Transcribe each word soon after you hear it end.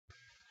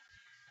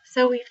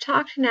So we've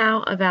talked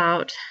now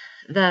about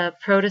the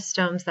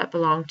protostomes that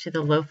belong to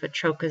the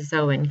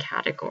Lophotrochozoan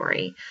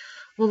category.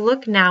 We'll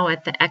look now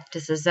at the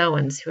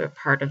Ecdysozoans who are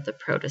part of the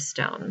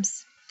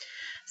protostomes.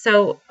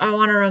 So I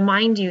want to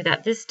remind you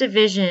that this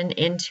division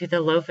into the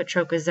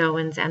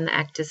Lophotrochozoans and the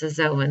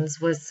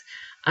Ecdysozoans was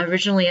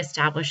originally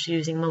established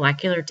using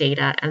molecular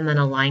data and then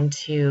aligned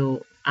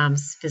to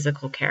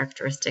physical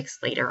characteristics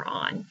later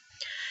on.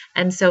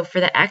 And so for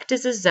the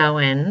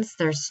Ecdysozoans,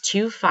 there's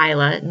two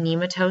phyla,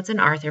 nematodes and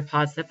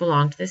arthropods, that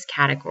belong to this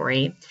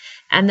category,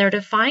 and they're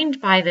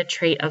defined by the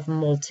trait of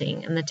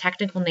molting, and the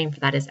technical name for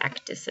that is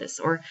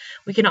ecdysis, or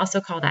we can also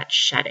call that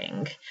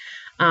shedding.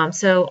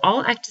 So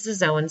all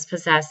Ecdysozoans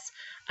possess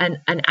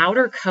an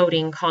outer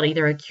coating called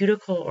either a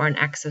cuticle or an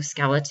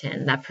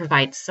exoskeleton that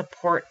provides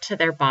support to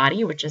their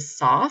body, which is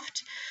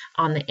soft,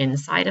 on the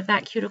inside of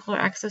that cuticle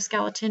or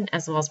exoskeleton,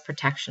 as well as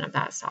protection of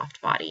that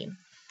soft body.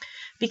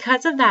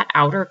 Because of that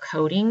outer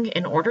coating,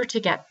 in order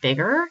to get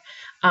bigger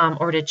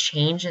or to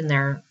change in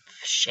their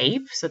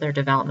shape, so their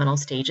developmental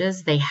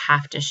stages, they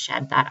have to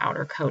shed that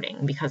outer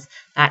coating because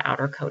that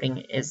outer coating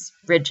is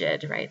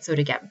rigid, right? So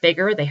to get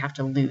bigger, they have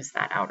to lose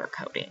that outer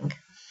coating.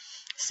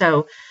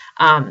 So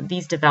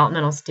these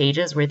developmental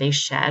stages where they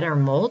shed or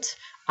molt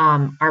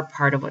are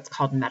part of what's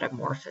called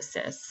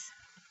metamorphosis,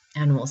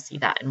 and we'll see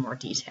that in more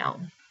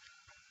detail.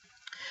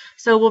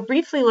 So we'll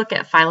briefly look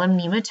at phylum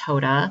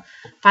Nematoda.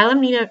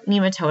 Phylum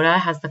Nematoda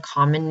has the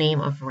common name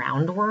of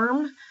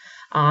roundworm.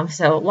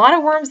 So a lot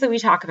of worms that we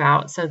talk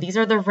about. So these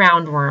are the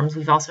roundworms.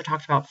 We've also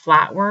talked about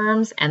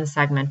flatworms and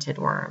segmented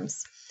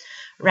worms.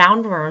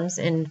 Roundworms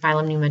in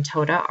phylum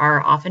Nematoda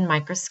are often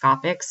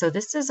microscopic. So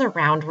this is a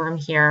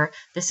roundworm here.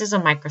 This is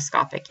a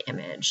microscopic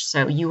image.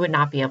 So you would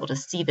not be able to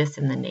see this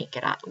in the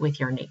naked eye,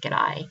 with your naked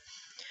eye.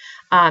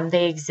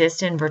 They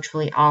exist in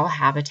virtually all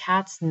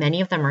habitats. Many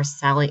of them are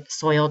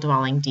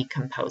soil-dwelling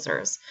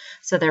decomposers.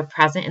 So they're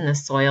present in the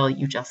soil,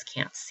 you just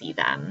can't see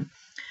them.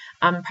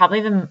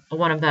 Probably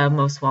one of the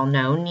most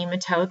well-known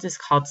nematodes is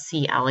called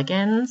C.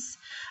 elegans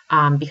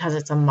because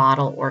it's a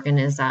model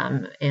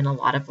organism in a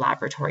lot of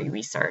laboratory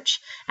research.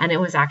 And it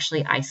was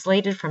actually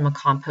isolated from a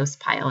compost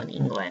pile in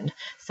England.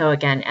 So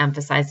again,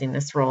 emphasizing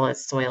this role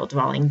as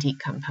soil-dwelling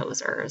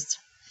decomposers.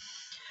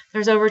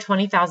 There's over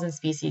 20,000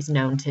 species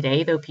known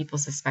today, though people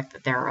suspect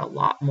that there are a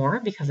lot more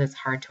because it's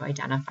hard to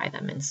identify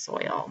them in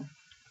soil.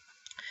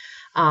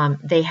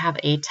 They have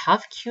a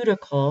tough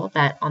cuticle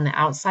that on the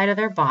outside of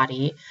their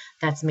body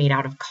that's made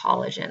out of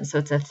collagen. So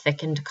it's a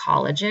thickened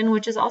collagen,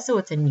 which is also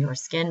what's in your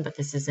skin, but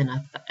this is in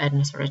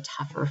a sort of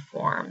tougher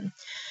form.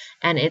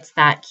 And it's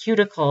that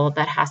cuticle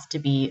that has to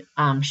be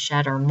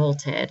shed or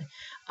molted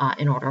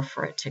in order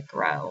for it to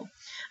grow.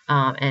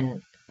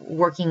 And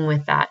working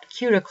with that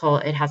cuticle,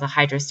 it has a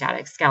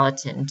hydrostatic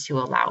skeleton to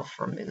allow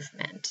for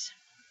movement.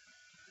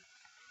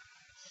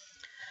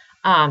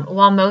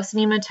 While most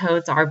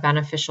nematodes are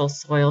beneficial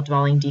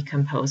soil-dwelling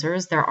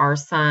decomposers, there are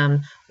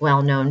some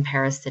well-known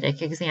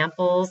parasitic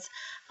examples.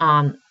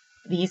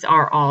 These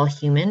are all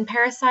human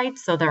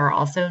parasites, so there are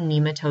also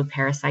nematode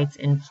parasites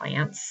in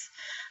plants.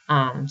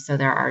 So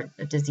there are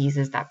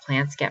diseases that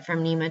plants get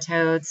from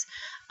nematodes,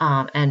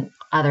 and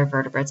other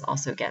vertebrates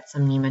also get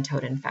some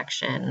nematode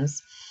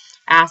infections.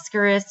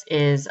 Ascaris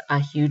is a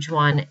huge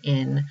one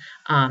in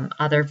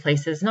other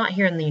places, not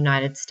here in the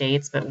United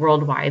States, but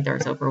worldwide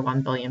there's over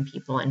 1 billion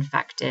people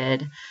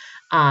infected.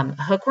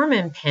 Hookworm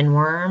and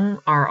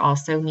pinworm are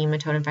also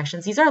nematode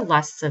infections. These are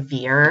less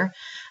severe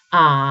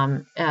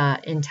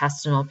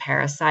intestinal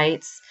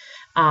parasites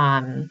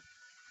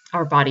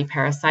or body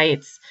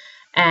parasites.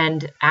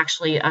 And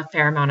actually, a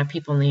fair amount of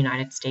people in the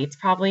United States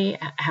probably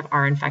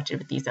are infected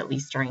with these at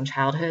least during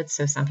childhood.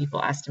 So some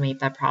people estimate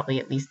that probably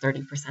at least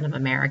 30% of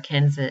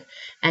Americans at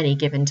any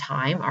given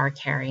time are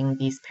carrying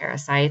these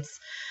parasites.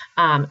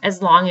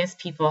 As long as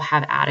people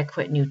have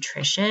adequate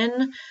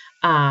nutrition,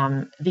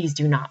 these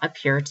do not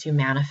appear to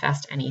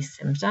manifest any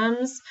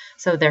symptoms.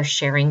 So they're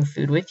sharing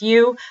food with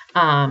you.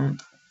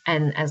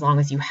 And as long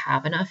as you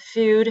have enough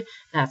food,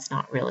 that's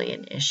not really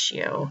an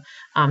issue,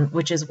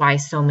 which is why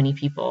so many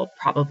people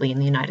probably in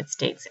the United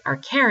States are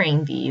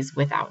carrying these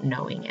without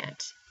knowing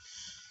it.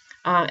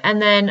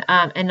 And then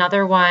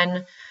another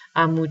one,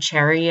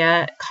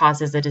 Wucheria,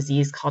 causes a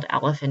disease called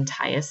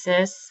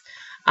elephantiasis.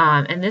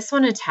 And this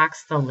one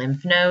attacks the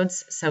lymph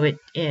nodes. So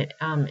it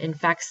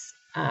infects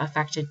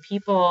affected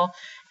people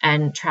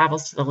and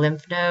travels to the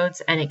lymph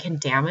nodes, and it can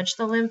damage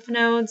the lymph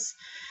nodes.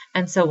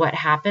 And so what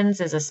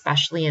happens is,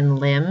 especially in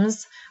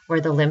limbs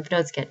where the lymph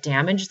nodes get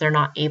damaged, they're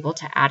not able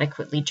to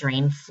adequately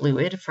drain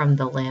fluid from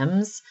the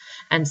limbs.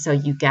 And so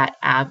you get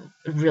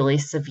really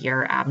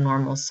severe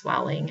abnormal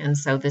swelling. And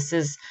so this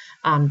is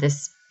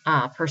this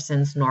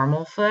person's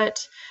normal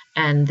foot,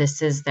 and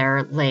this is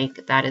their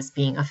leg that is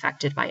being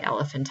affected by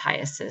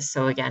elephantiasis.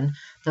 So again,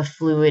 the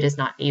fluid is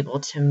not able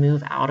to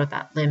move out of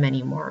that limb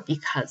anymore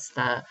because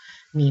the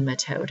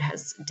nematode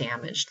has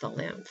damaged the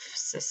lymph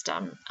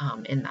system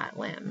in that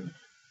limb.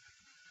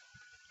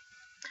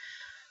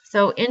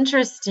 So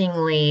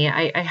interestingly,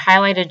 I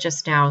highlighted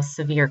just now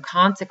severe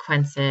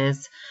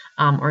consequences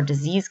or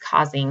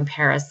disease-causing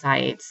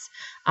parasites.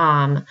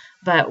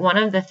 But one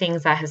of the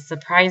things that has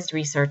surprised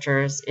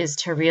researchers is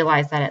to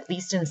realize that at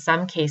least in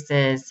some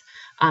cases,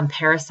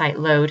 parasite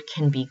load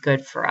can be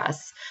good for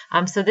us.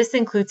 So this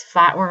includes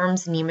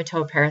flatworms,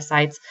 nematode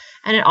parasites,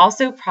 and it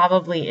also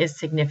probably is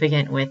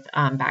significant with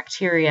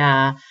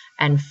bacteria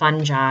and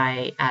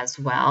fungi as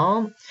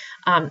well.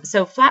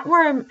 So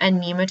flatworm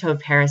and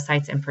nematode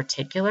parasites in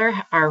particular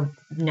are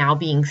now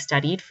being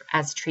studied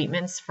as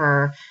treatments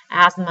for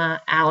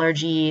asthma,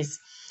 allergies,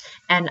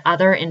 and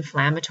other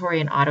inflammatory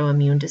and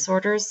autoimmune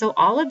disorders. So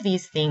all of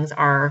these things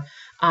are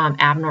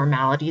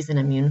abnormalities in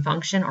immune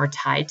function or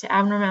tied to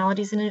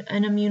abnormalities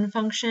in immune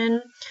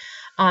function.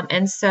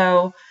 And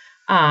so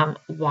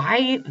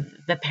why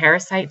the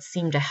parasites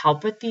seem to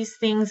help with these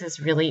things is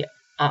really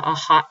a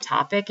hot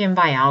topic in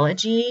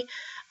biology.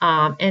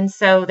 And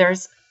so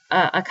there's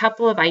a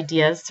couple of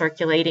ideas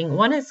circulating.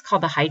 One is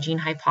called the hygiene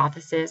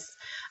hypothesis,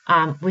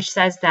 which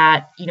says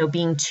that,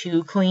 being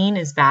too clean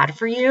is bad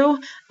for you,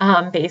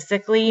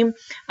 basically.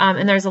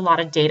 And there's a lot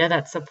of data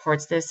that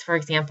supports this. For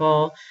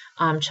example,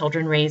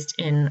 children raised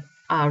in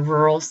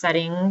rural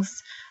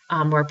settings,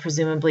 where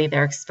presumably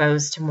they're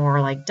exposed to more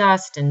like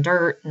dust and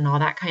dirt and all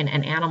that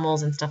and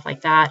animals and stuff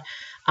like that,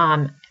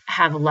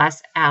 have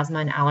less asthma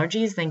and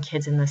allergies than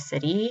kids in the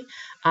city.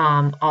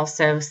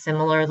 Also,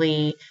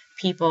 similarly,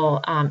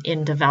 people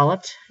in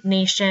developed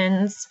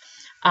nations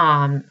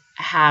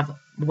have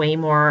way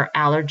more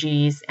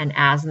allergies and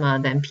asthma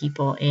than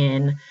people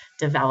in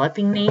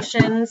developing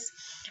nations.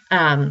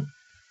 And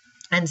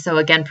so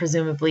again,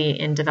 presumably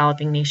in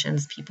developing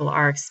nations, people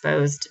are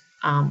exposed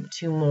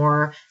to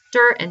more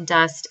dirt and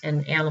dust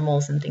and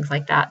animals and things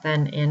like that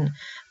than in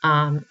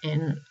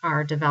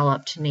our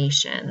developed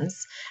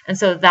nations. And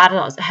so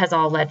that has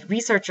all led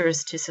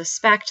researchers to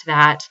suspect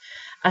that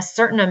a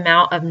certain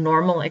amount of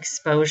normal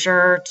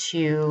exposure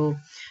to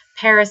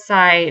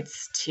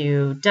parasites,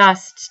 to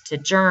dust, to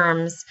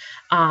germs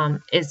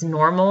is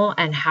normal,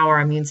 and how our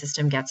immune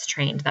system gets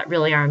trained. That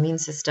really our immune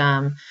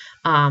system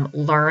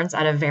learns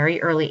at a very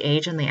early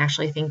age, and they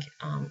actually think,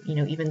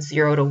 even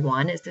 0 to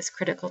 1 is this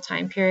critical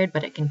time period,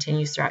 but it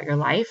continues throughout your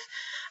life.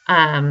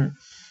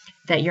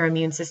 That your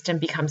immune system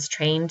becomes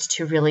trained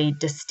to really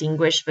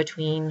distinguish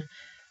between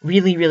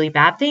really, really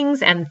bad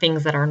things and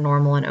things that are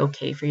normal and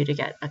okay for you to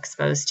get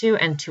exposed to,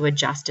 and to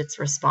adjust its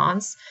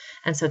response.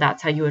 And so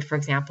that's how you would, for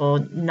example,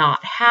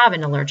 not have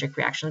an allergic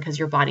reaction, because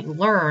your body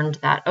learned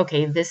that,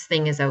 okay, this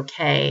thing is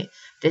okay,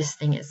 this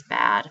thing is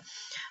bad.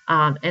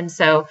 And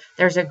so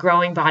there's a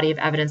growing body of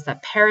evidence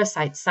that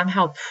parasites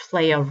somehow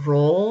play a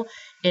role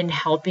in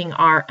helping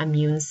our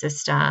immune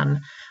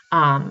system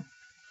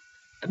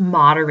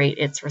moderate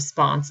its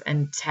response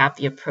and to have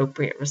the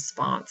appropriate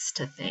response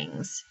to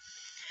things.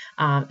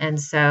 And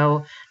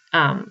so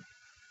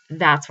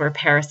that's where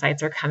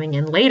parasites are coming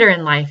in later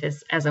in life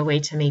as a way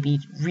to maybe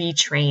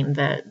retrain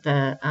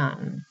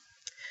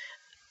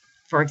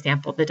for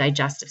example, the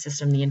digestive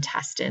system, the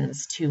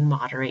intestines, to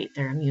moderate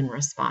their immune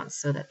response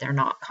so that they're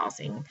not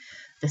causing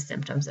the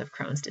symptoms of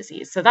Crohn's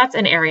disease. So that's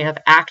an area of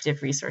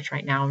active research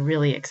right now,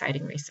 really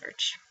exciting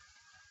research.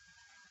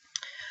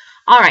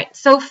 All right,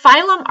 so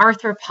phylum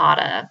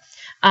Arthropoda.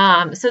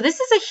 So this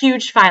is a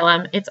huge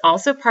phylum. It's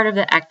also part of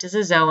the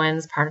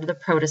Ecdysozoans, part of the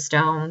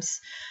protostomes.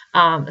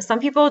 Some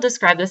people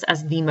describe this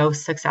as the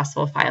most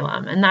successful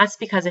phylum, and that's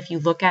because if you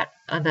look at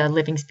the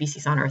living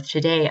species on Earth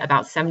today,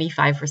 about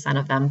 75%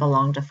 of them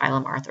belong to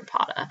phylum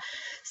Arthropoda.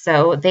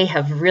 So they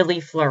have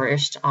really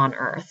flourished on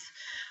Earth.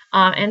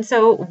 And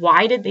so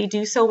why did they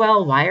do so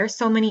well? Why are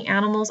so many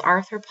animals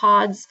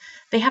arthropods?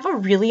 They have a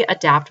really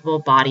adaptable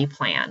body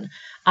plan.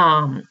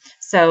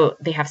 So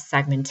they have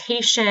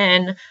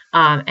segmentation,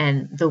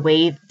 and the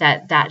way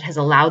that has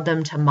allowed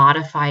them to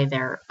modify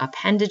their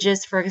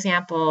appendages, for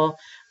example,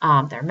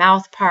 their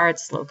mouth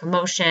parts,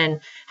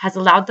 locomotion, has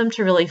allowed them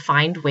to really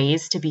find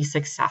ways to be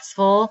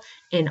successful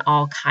in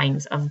all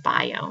kinds of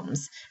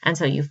biomes. And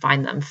so you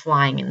find them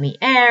flying in the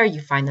air,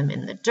 you find them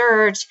in the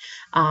dirt,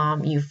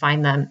 you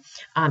find them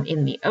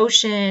in the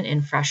ocean,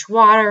 in fresh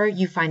water,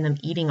 you find them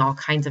eating all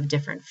kinds of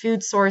different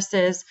food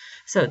sources.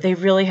 So they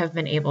really have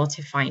been able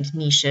to find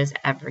niches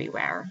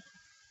everywhere.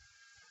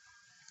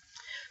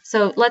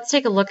 So let's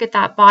take a look at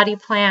that body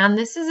plan.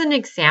 This is an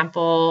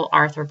example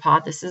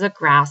arthropod. This is a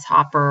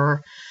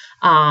grasshopper.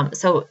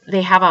 So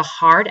they have a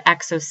hard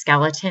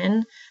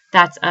exoskeleton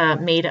that's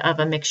made of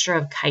a mixture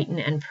of chitin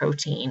and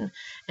protein.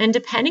 And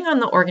depending on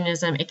the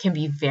organism, it can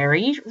be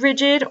very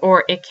rigid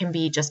or it can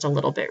be just a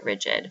little bit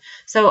rigid.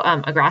 So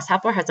a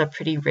grasshopper has a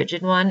pretty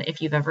rigid one.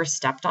 If you've ever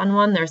stepped on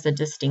one, there's a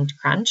distinct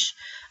crunch.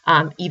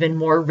 Even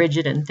more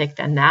rigid and thick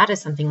than that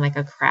is something like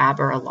a crab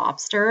or a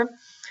lobster.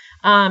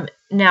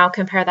 Now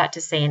compare that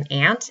to, say, an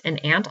ant. An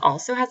ant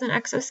also has an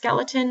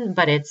exoskeleton,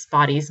 but its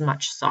body's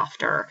much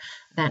softer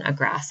than a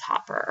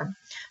grasshopper.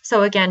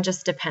 So again,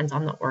 just depends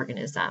on the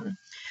organism.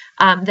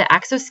 The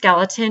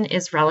exoskeleton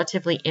is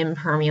relatively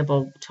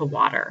impermeable to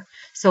water.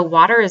 So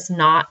water is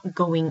not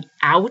going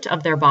out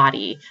of their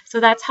body.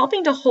 So that's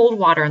helping to hold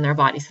water in their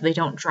body so they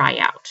don't dry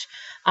out.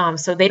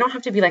 So they don't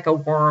have to be like a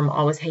worm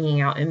always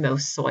hanging out in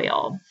moist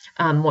soil,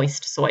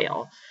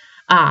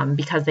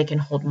 because they can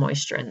hold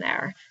moisture in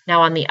there.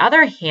 Now, on the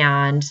other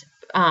hand,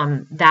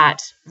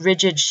 that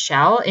rigid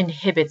shell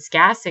inhibits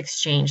gas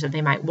exchange that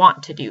they might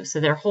want to do. So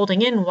they're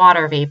holding in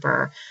water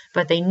vapor,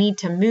 but they need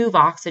to move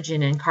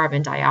oxygen and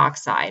carbon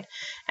dioxide.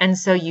 And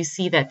so you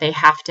see that they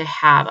have to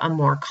have a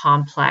more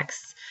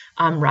complex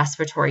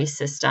respiratory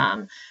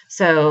system.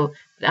 So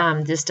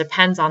this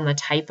depends on the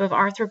type of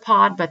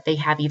arthropod, but they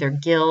have either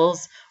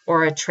gills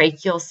or a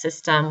tracheal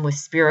system with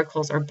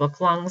spiracles or book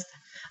lungs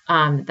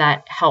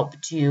that help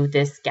do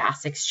this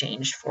gas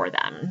exchange for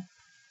them.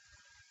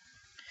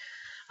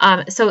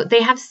 So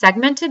they have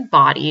segmented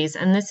bodies,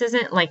 and this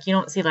isn't like, you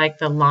don't see like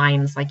the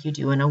lines like you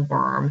do in a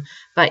worm,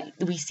 but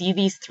we see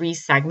these three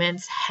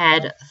segments: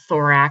 head,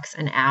 thorax,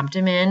 and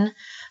abdomen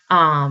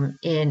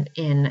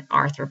in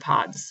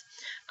arthropods.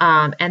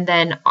 And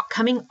then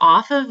coming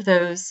off of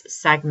those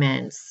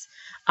segments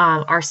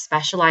are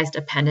specialized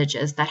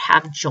appendages that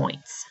have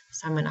joints.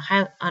 So I'm going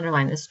to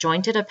underline this: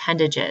 jointed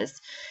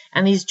appendages.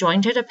 And these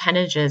jointed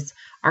appendages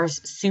are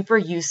super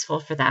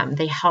useful for them.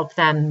 They help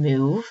them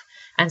move.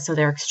 And so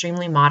they're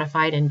extremely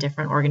modified in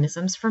different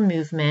organisms for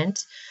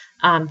movement.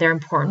 They're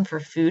important for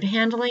food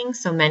handling.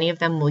 So many of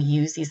them will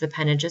use these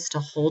appendages to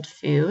hold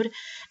food,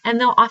 and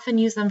they'll often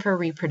use them for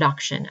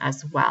reproduction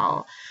as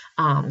well.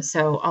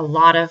 So a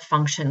lot of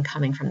function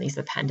coming from these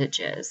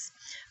appendages.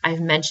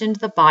 I've mentioned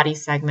the body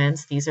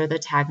segments. These are the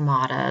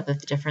tagmata,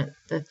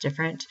 the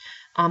different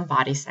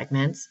body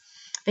segments.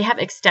 They have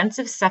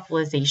extensive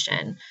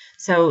cephalization.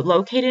 So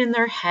located in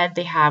their head,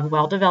 they have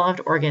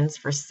well-developed organs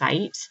for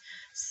sight,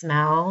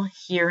 smell,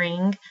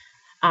 hearing.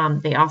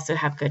 They also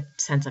have good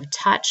sense of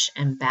touch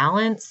and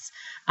balance.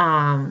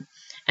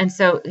 And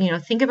so,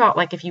 think about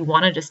like if you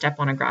wanted to step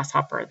on a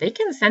grasshopper, they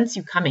can sense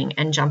you coming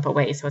and jump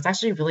away. So it's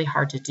actually really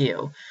hard to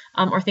do.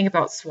 Or think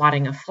about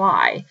swatting a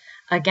fly.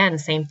 Again,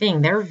 same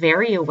thing. They're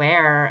very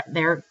aware.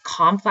 They're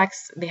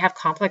complex. They have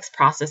complex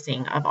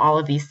processing of all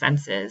of these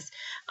senses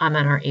and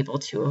are able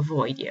to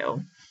avoid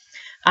you.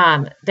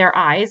 Their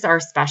eyes are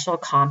special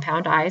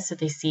compound eyes, so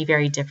they see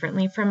very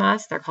differently from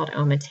us. They're called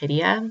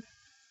ommatidia.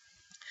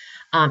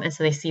 And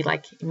so they see,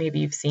 like, maybe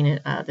you've seen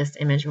this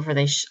image before,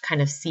 they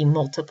kind of see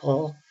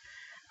multiple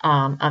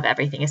of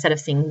everything. Instead of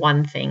seeing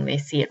one thing, they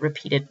see it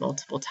repeated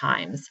multiple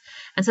times.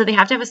 And so they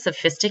have to have a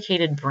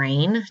sophisticated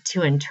brain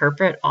to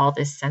interpret all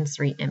this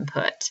sensory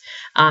input.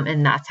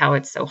 And that's how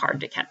it's so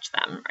hard to catch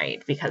them,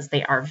 right? Because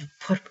they are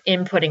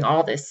inputting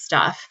all this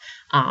stuff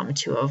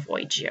to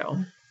avoid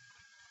you.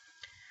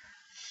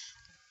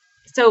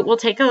 So we'll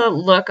take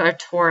a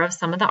tour of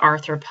some of the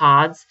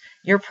arthropods.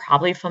 You're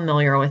probably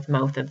familiar with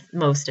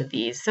most of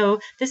these. So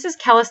this is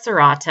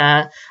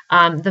Chelicerata.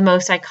 The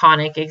most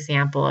iconic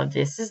example of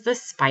this is the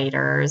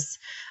spiders.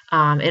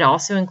 It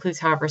also includes,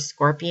 however,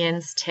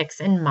 scorpions, ticks,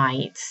 and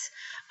mites.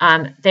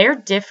 They're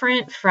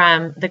different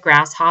from the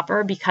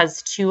grasshopper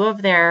because two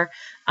of their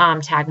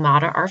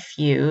tagmata are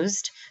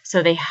fused.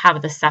 So they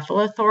have the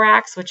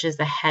cephalothorax, which is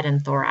the head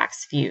and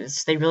thorax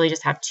fused. They really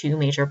just have two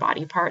major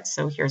body parts.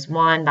 So here's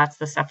one, that's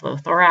the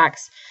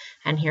cephalothorax,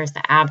 and here's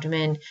the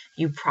abdomen.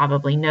 You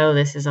probably know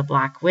this is a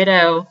black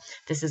widow.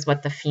 This is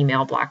what the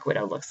female black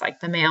widow looks like.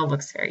 The male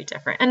looks very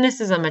different. And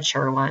this is a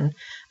mature one.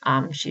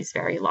 She's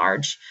very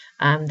large.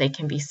 They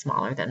can be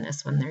smaller than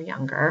this when they're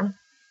younger.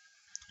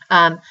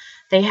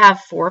 They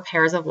have 4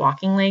 pairs of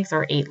walking legs,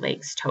 or 8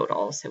 legs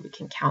total. So we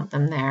can count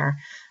them there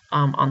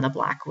on the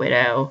black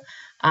widow.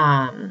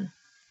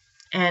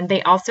 And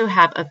they also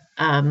have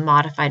a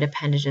modified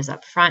appendages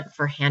up front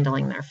for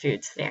handling their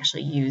food. So they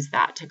actually use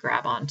that to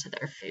grab onto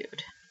their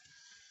food.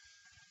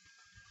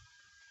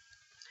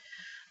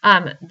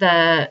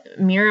 The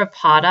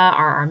Myriapoda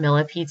are our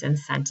millipedes and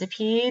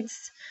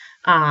centipedes.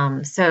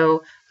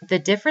 So the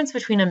difference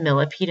between a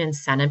millipede and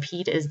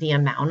centipede is the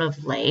amount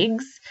of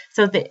legs.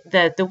 So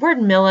the word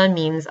milli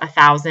means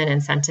 1,000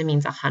 and centi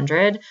means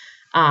 100.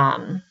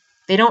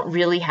 They don't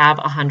really have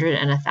 100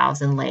 and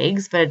 1,000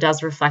 legs, but it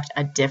does reflect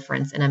a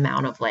difference in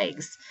amount of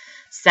legs.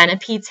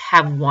 Centipedes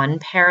have 1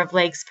 pair of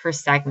legs per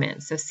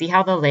segment. So see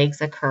how the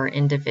legs occur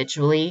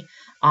individually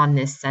on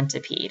this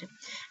centipede.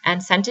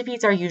 And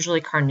centipedes are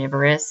usually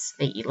carnivorous.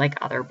 They eat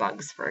like other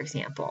bugs, for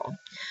example.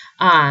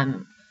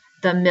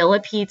 The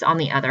millipedes, on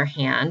the other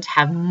hand,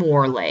 have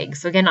more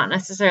legs. So again, not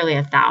necessarily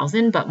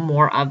 1,000, but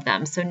more of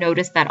them. So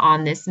notice that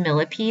on this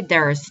millipede,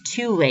 there is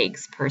 2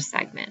 legs per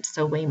segment.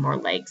 So way more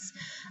legs.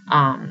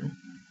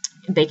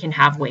 They can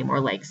have way more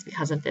legs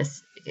because of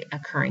this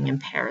occurring in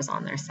pairs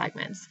on their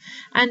segments.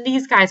 And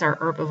these guys are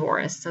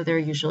herbivorous, so they're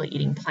usually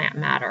eating plant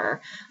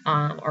matter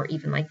or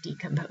even like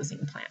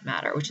decomposing plant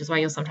matter, which is why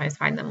you'll sometimes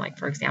find them, like,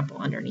 for example,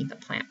 underneath a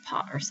plant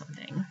pot or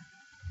something.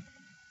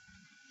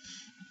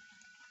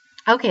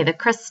 Okay, the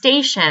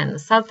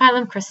crustaceans.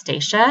 Subphylum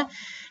Crustacea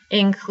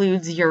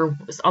includes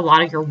a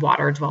lot of your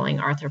water-dwelling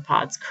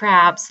arthropods: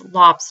 crabs,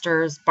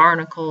 lobsters,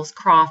 barnacles,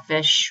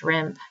 crawfish,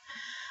 shrimp.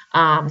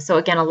 So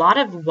again, a lot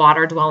of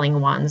water-dwelling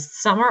ones.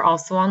 Some are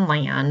also on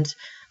land,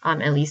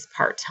 at least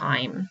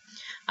part-time.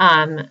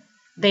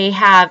 They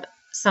have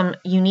some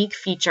unique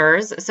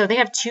features. So they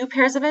have 2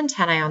 pairs of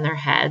antennae on their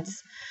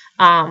heads.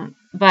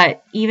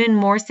 But even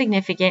more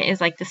significant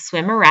is like the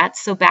swimmerets.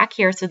 So back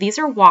here, so these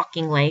are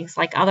walking legs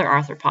like other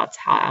arthropods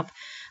have,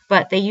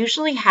 but they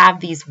usually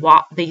have these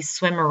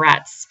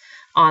swimmerets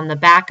on the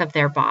back of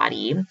their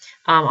body,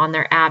 on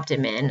their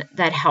abdomen,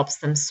 that helps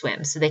them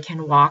swim. So they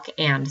can walk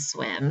and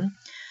swim.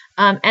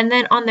 And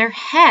then on their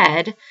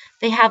head,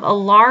 they have a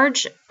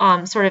large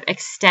sort of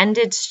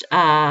extended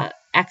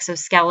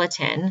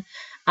exoskeleton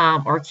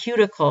or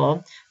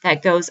cuticle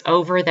that goes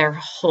over their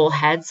whole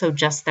head, so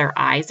just their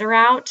eyes are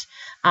out.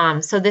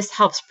 So this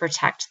helps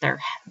protect their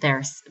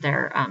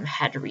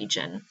head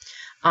region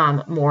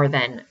more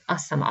than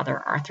some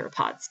other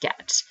arthropods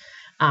get.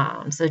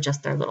 So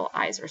just their little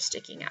eyes are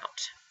sticking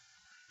out.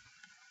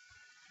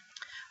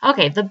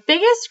 Okay, the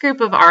biggest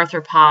group of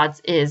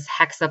arthropods is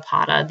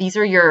hexapoda. These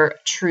are your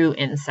true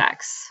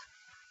insects.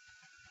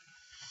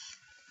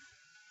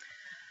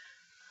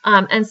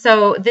 And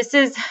so this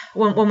is,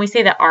 when we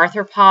say that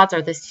arthropods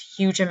are this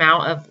huge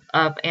amount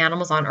of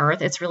animals on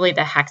Earth, it's really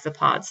the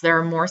hexapods. There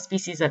are more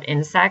species of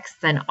insects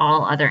than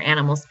all other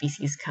animal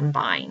species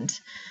combined.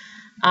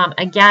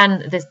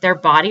 Again, their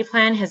body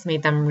plan has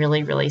made them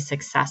really, really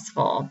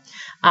successful.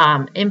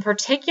 In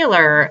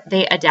particular,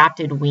 they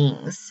adapted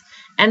wings.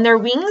 And their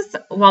wings,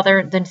 while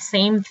they're the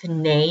same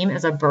name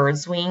as a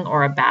bird's wing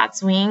or a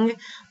bat's wing,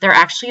 they're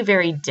actually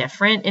very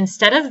different.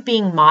 Instead of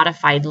being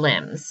modified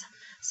limbs,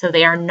 so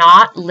they are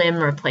not limb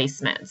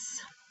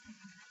replacements.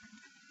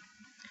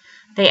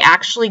 They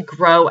actually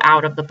grow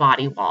out of the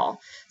body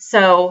wall.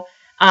 So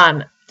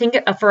think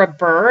for a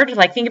bird,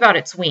 like think about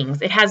its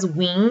wings. It has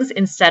wings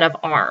instead of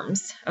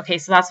arms. Okay,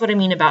 so that's what I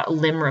mean about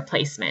limb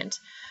replacement.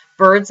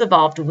 Birds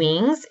evolved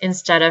wings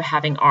instead of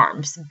having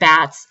arms.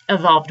 Bats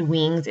evolved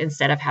wings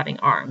instead of having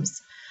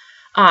arms.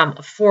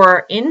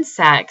 For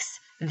insects,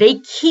 they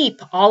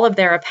keep all of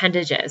their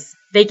appendages.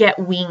 They get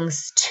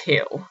wings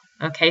too.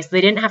 Okay, so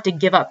they didn't have to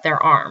give up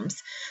their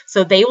arms.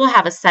 So they will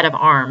have a set of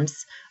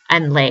arms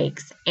and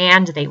legs,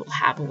 and they will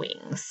have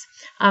wings.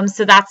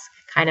 So that's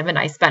kind of a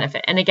nice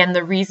benefit. And again,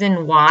 the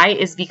reason why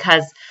is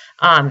because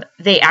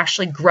they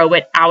actually grow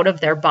it out of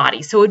their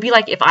body. So it would be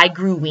like if I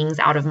grew wings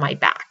out of my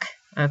back.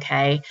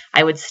 Okay,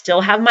 I would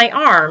still have my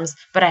arms,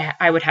 but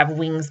I would have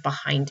wings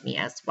behind me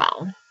as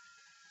well.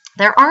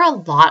 There are a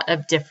lot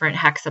of different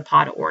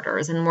hexapod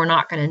orders, and we're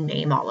not going to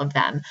name all of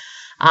them.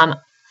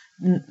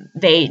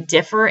 They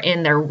differ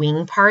in their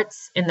wing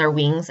parts, in their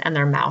wings and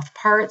their mouth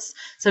parts.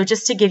 So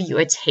just to give you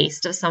a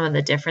taste of some of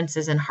the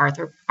differences in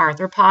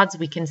arthropods,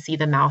 we can see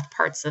the mouth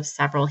parts of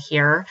several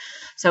here.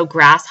 So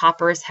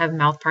grasshoppers have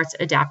mouth parts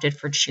adapted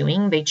for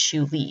chewing. They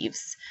chew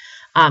leaves.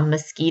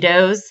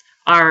 Mosquitoes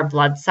are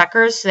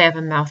bloodsuckers, so they have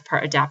a mouth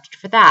part adapted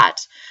for that.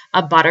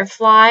 A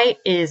butterfly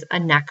is a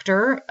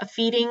nectar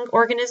feeding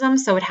organism,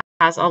 so it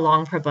has a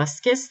long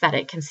proboscis that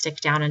it can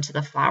stick down into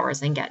the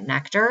flowers and get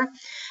nectar.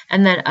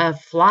 And then a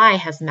fly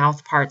has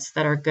mouth parts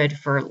that are good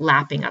for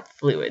lapping up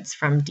fluids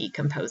from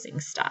decomposing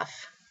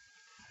stuff.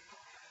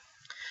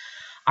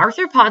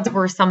 Arthropods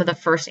were some of the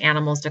first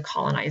animals to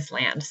colonize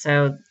land,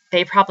 so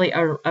they probably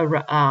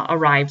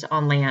arrived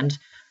on land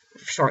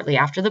shortly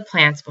after the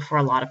plants, before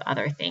a lot of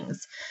other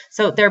things.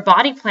 So their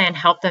body plan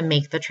helped them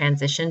make the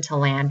transition to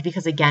land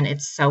because, again,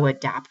 it's so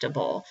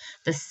adaptable.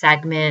 The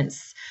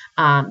segments,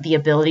 the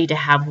ability to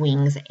have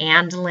wings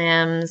and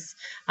limbs,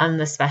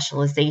 the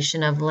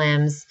specialization of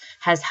limbs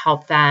has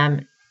helped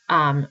them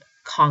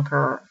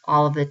conquer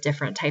all of the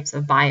different types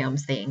of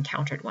biomes they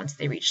encountered once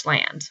they reached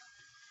land.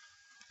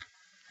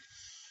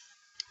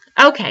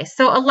 Okay,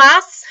 so a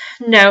last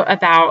note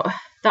about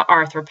the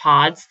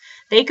arthropods.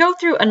 They go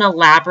through an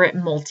elaborate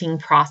molting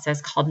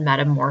process called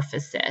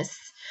metamorphosis.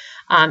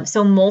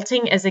 So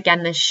molting is,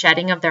 again, the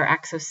shedding of their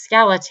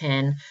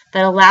exoskeleton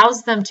that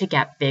allows them to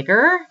get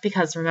bigger,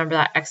 because remember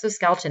that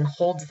exoskeleton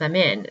holds them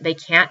in. They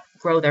can't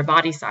grow their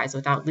body size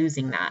without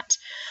losing that.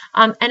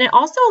 And it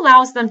also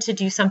allows them to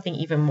do something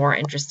even more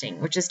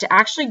interesting, which is to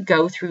actually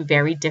go through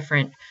very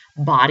different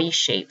body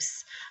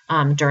shapes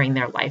during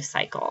their life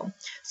cycle.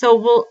 So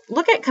we'll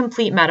look at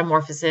complete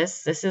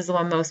metamorphosis. This is the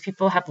one most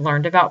people have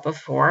learned about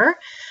before.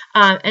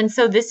 And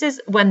so this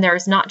is when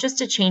there's not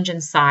just a change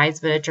in size,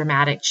 but a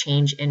dramatic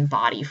change in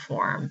body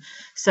form.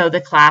 So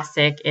the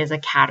classic is a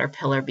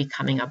caterpillar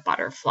becoming a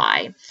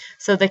butterfly.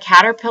 So the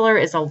caterpillar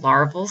is a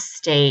larval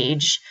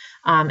stage,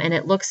 and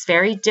it looks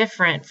very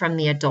different from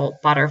the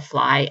adult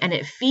butterfly, and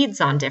it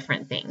feeds on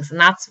different things. And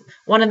that's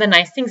one of the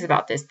nice things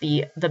about this.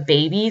 The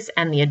babies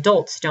and the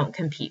adults don't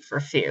compete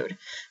for food.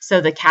 So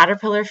the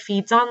caterpillar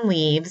feeds on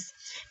leaves.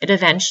 It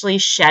eventually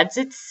sheds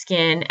its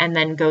skin and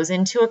then goes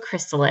into a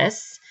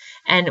chrysalis.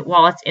 And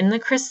while it's in the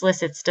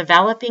chrysalis, it's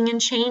developing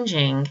and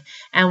changing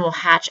and will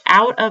hatch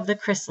out of the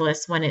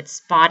chrysalis when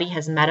its body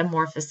has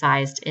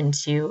metamorphosized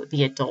into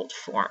the adult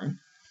form.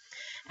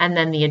 And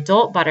then the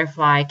adult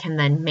butterfly can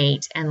then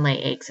mate and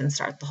lay eggs and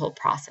start the whole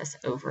process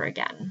over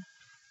again.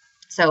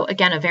 So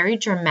again, a very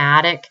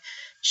dramatic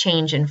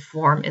change in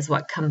form is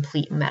what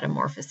complete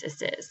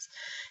metamorphosis is.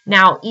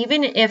 Now,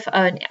 even if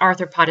an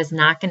arthropod is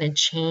not going to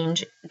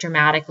change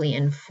dramatically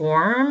in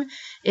form,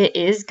 it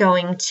is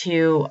going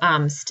to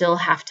still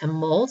have to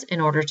molt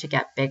in order to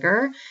get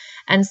bigger.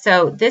 And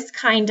so this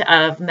kind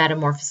of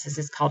metamorphosis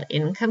is called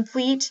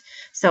incomplete.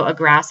 So a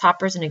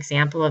grasshopper is an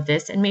example of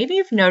this. And maybe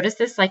you've noticed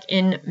this, like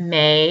in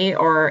May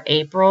or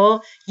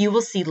April, you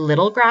will see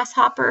little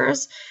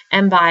grasshoppers.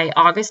 And by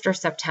August or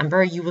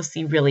September, you will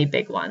see really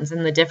big ones.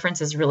 And the difference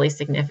is really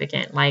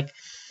significant, like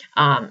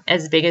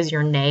as big as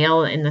your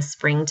nail in the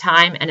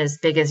springtime and as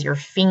big as your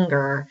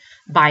finger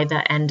by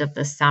the end of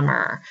the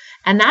summer.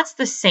 And that's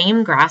the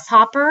same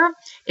grasshopper.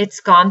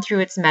 It's gone through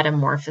its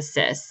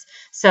metamorphosis.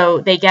 So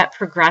they get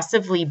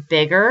progressively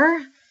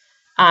bigger,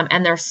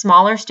 and their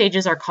smaller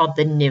stages are called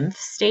the nymph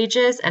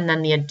stages, and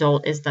then the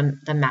adult is the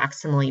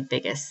maximally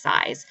biggest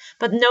size.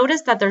 But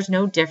notice that there's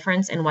no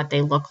difference in what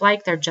they look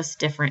like. They're just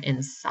different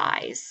in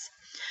size.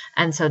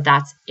 And so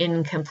that's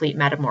incomplete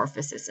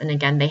metamorphosis. And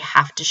again, they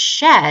have to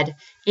shed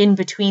in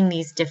between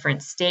these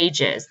different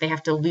stages. They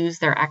have to lose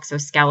their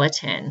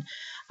exoskeleton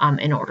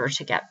in order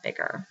to get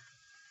bigger.